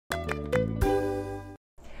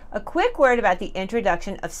A quick word about the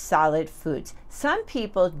introduction of solid foods. Some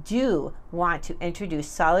people do want to introduce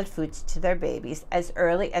solid foods to their babies as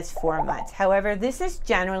early as 4 months. However, this is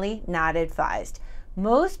generally not advised.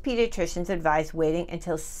 Most pediatricians advise waiting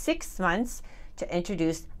until 6 months to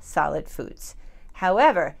introduce solid foods.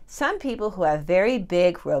 However, some people who have very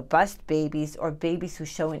big, robust babies or babies who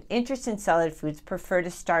show an interest in solid foods prefer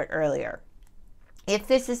to start earlier. If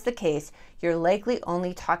this is the case, you're likely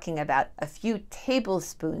only talking about a few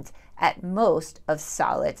tablespoons at most of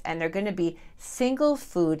solids, and they're going to be single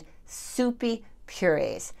food, soupy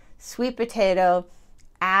purees. Sweet potato,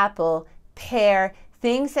 apple, pear,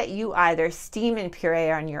 things that you either steam and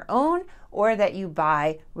puree on your own or that you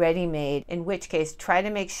buy ready-made, in which case try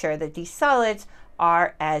to make sure that these solids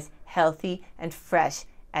are as healthy and fresh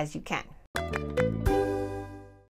as you can.